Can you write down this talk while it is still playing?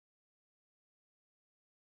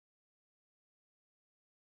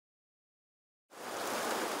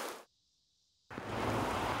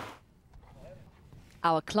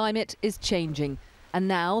Our climate is changing, and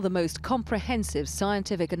now the most comprehensive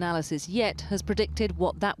scientific analysis yet has predicted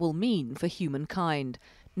what that will mean for humankind.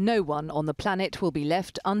 No one on the planet will be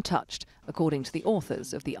left untouched, according to the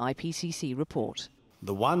authors of the IPCC report.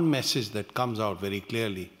 The one message that comes out very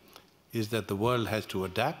clearly is that the world has to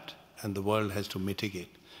adapt and the world has to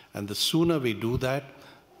mitigate. And the sooner we do that,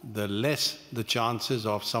 the less the chances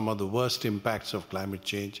of some of the worst impacts of climate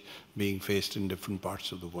change being faced in different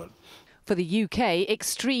parts of the world. For the UK,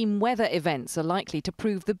 extreme weather events are likely to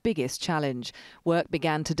prove the biggest challenge. Work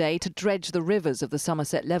began today to dredge the rivers of the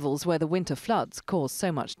Somerset levels where the winter floods caused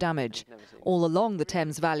so much damage. All along the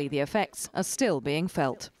Thames Valley, the effects are still being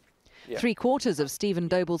felt. 3/4 of Stephen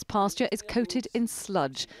Doble's pasture is coated in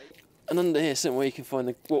sludge. And under here somewhere you can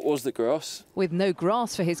find what was the grass. With no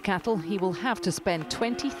grass for his cattle, he will have to spend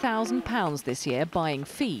 £20,000 this year buying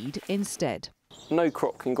feed instead. No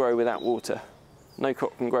crop can grow without water. No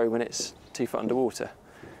crop can grow when it's 2 foot underwater.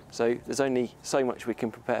 So there's only so much we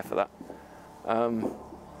can prepare for that.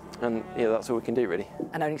 And yeah, that's all we can do really.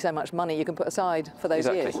 And only so much money you can put aside for those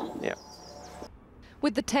years. Yeah.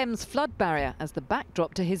 With the Thames flood barrier as the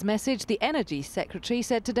backdrop to his message, the Energy Secretary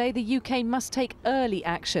said today the UK must take early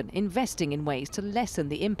action, investing in ways to lessen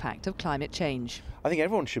the impact of climate change. I think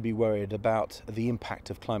everyone should be worried about the impact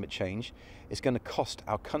of climate change. It's going to cost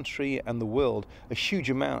our country and the world a huge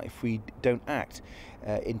amount if we don't act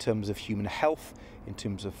in terms of human health, in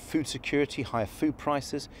terms of food security, higher food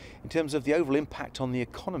prices, in terms of the overall impact on the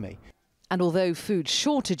economy. And although food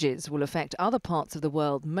shortages will affect other parts of the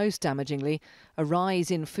world most damagingly, a rise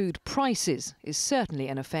in food prices is certainly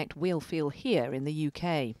an effect we'll feel here in the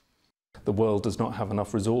UK. The world does not have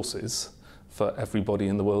enough resources for everybody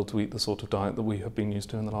in the world to eat the sort of diet that we have been used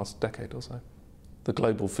to in the last decade or so. The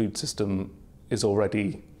global food system is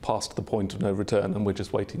already past the point of no return, and we're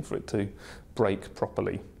just waiting for it to break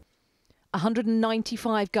properly.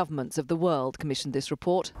 195 governments of the world commissioned this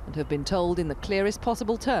report and have been told in the clearest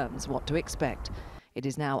possible terms what to expect. It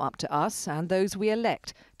is now up to us and those we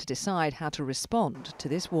elect to decide how to respond to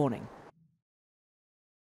this warning.